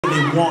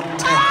really want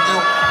to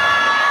help.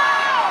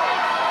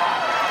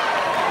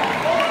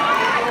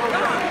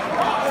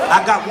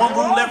 I got one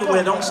rule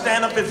everywhere. Don't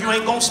stand up if you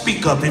ain't gonna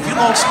speak up. If you're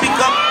gonna speak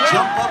up,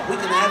 jump up, we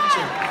can have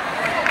church.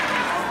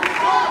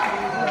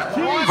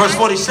 Verse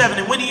 47,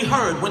 and when he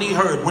heard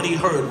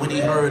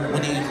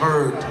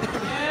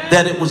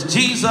that it was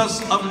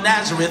Jesus of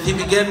Nazareth, he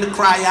began to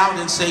cry out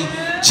and say,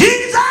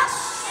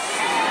 Jesus!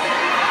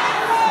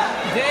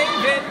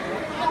 David!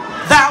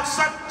 Thou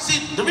son.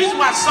 See, the reason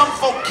why some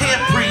folk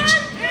can't preach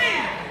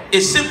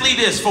is simply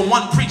this. For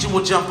one, preacher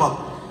will jump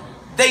up.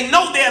 They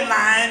know their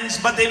lines,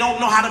 but they don't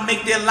know how to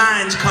make their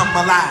lines come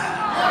alive.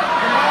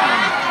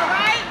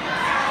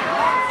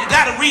 You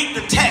got to read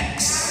the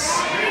text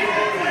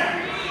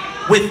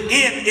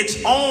within its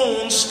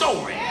own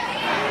story.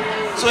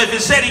 So if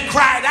it said he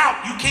cried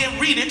out, you can't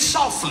read it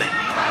softly.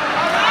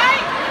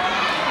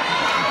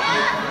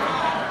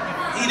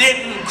 He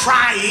didn't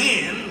cry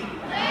in.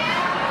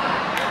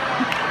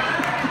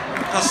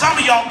 Because some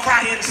of y'all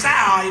cry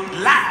inside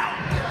loud.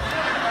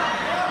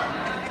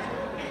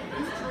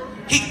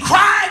 He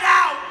cried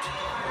out,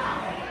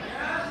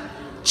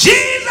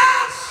 Jesus!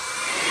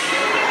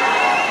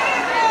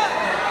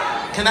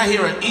 Can I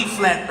hear an E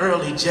flat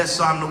early just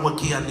so I know what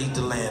key I need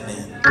to land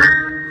in?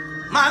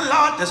 My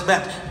Lord, that's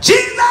bad.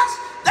 Jesus,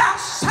 thou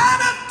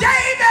son of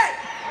David,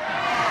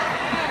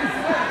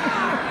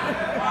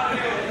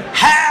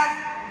 have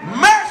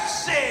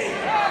mercy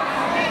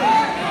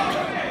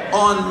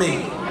on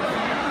me.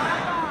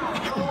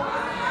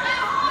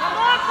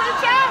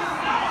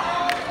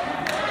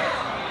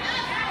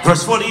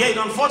 Verse 48,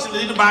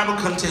 unfortunately, the Bible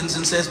contends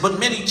and says, but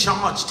many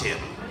charged him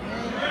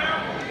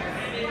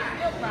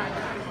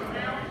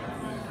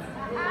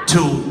to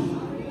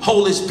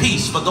hold his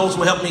peace. For those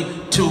who help me,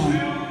 to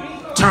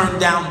turn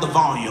down the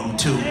volume,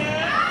 to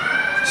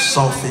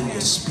soften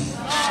your speech,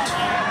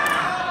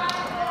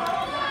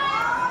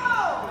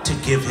 to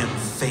give him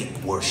fake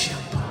worship.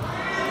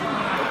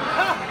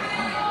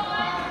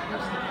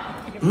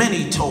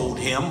 Many told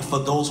him, for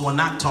those who are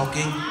not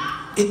talking,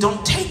 it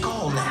don't take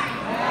all that.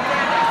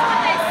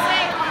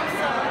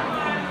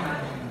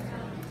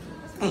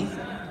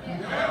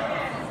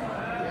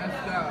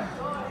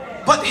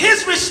 But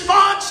his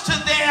response to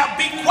their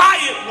be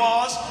quiet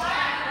was,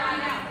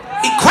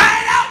 he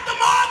cried out the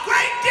more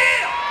great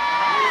deal,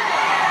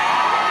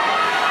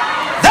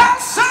 thou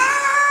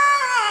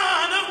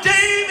son of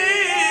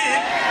David,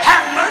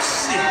 have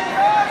mercy.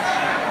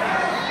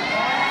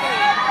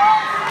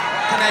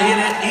 Can I hear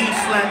that E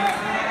flat?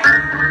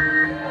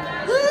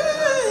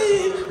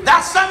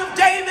 Thou son of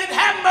David,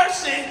 have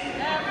mercy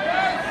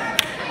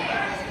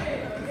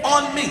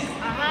on me.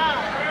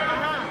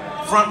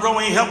 Front row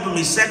ain't helping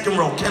me. Second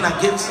row, can I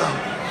get some?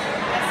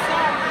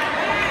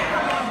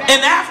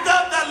 And after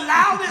the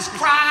loudest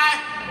cry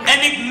and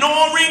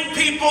ignoring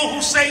people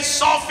who say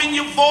soften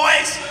your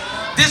voice,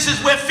 this is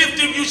where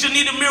 50 of you should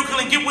need a miracle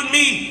and get with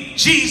me.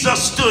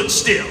 Jesus stood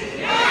still.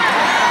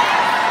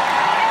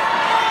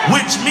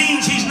 Which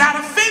means he's not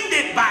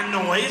offended by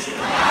noise.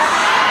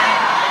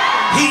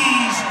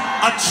 He's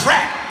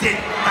attracted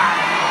by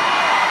it.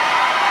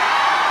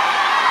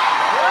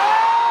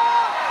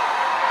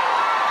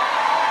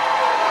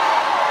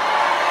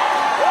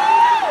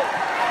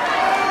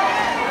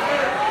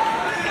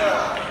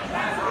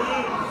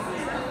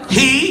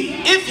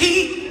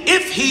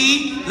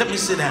 Let me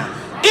sit down.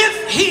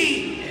 If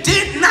he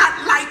did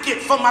not like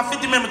it for my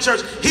 50-member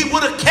church, he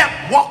would have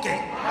kept walking.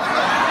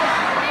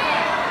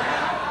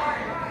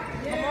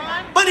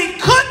 But he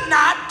could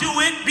not do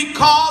it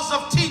because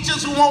of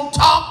teachers who won't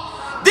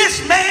talk.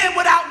 This man,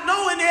 without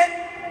knowing it,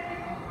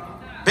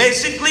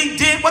 basically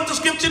did what the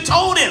scripture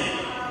told him.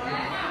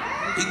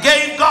 He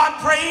gave God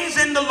praise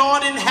and the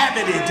Lord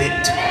inhabited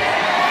it.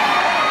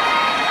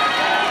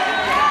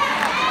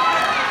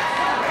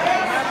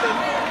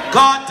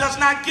 God does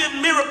not give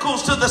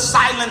miracles to the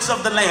silence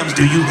of the lambs.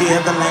 Do you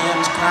hear the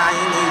lambs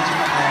crying,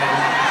 agent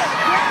Clarice?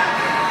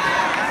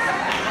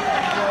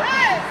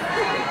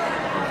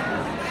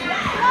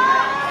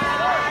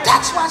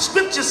 That's why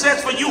scripture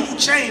says for you who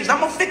changed, I'm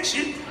going to fix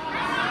you.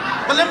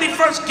 But let me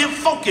first give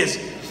focus.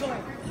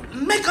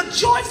 Make a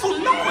joyful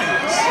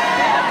noise.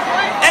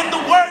 And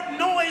the word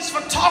noise for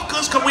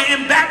talkers, because we're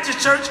in Baptist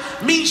church,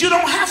 means you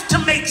don't have to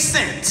make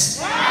sense.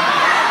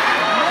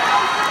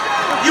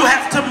 You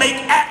have to make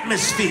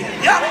atmosphere.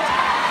 Yep.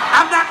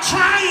 I'm not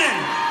trying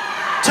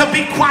to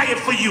be quiet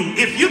for you.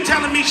 If you're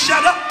telling me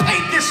shut up, pay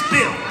this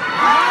bill.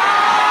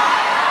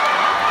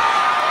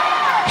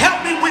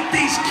 Help me with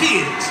these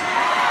kids.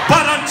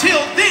 But until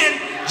then,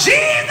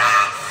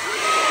 Jesus!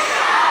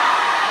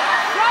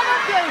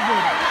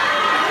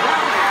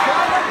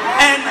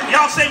 And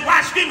y'all say,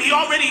 why scream? He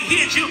already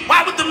hears you.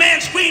 Why would the man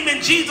scream?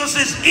 And Jesus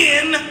is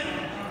in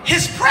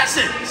his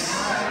presence.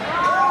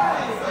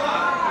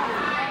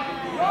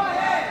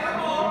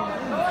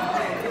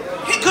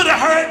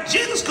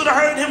 Jesus could have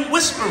heard him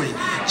whispering.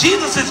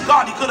 Jesus is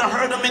God. He could have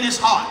heard him in his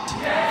heart.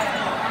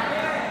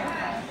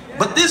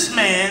 But this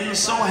man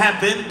so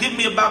happened, give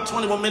me about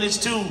 21 minutes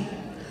to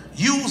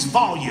use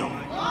volume.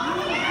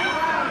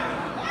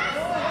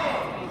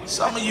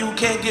 Some of you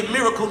can't get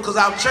miracles because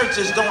our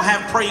churches don't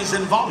have praise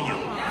and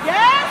volume.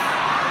 Yes.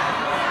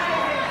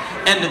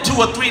 And the 2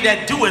 or 3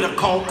 that do it are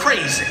called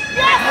crazy.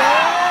 Yes.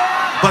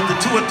 But the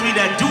 2 or 3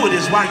 that do it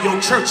is why your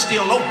church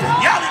still open.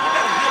 Y'all even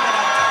better hear what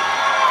I'm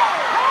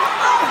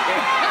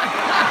talking.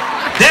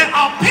 There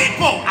are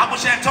people, I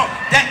wish I had told,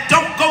 that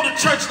don't go to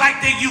church like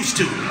they used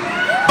to.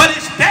 But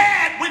it's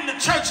bad when the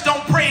church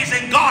don't praise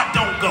and God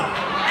don't go.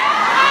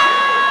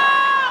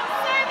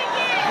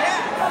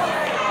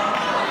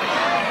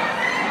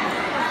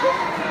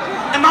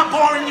 Am I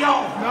boring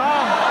y'all? No.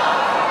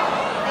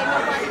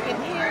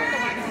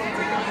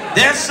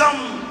 There's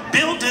some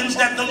buildings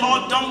that the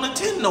Lord don't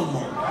attend no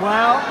more.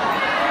 Well.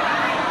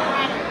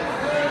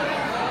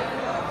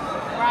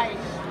 Right.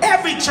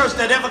 Every church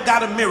that ever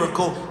got a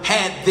miracle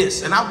had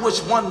this. And I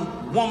wish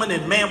one woman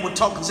and man would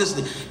talk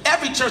consistently.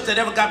 Every church that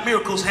ever got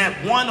miracles had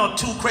 1 or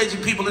 2 crazy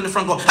people in the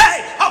front going,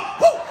 hey, oh,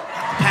 whoo,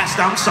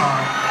 Pastor, I'm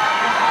sorry.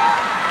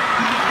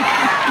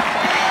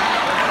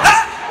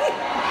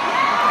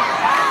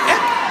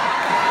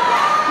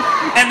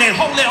 And they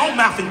hold their own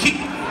mouth and keep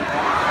it.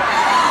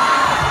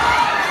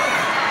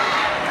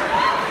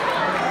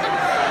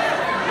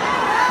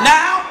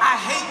 Now, I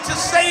hate to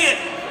say it,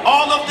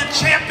 all of the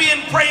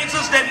champion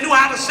praisers that knew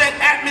how to set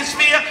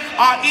atmosphere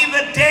are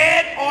either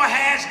dead or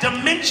has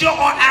dementia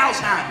or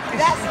Alzheimer's.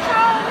 That's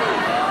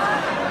true.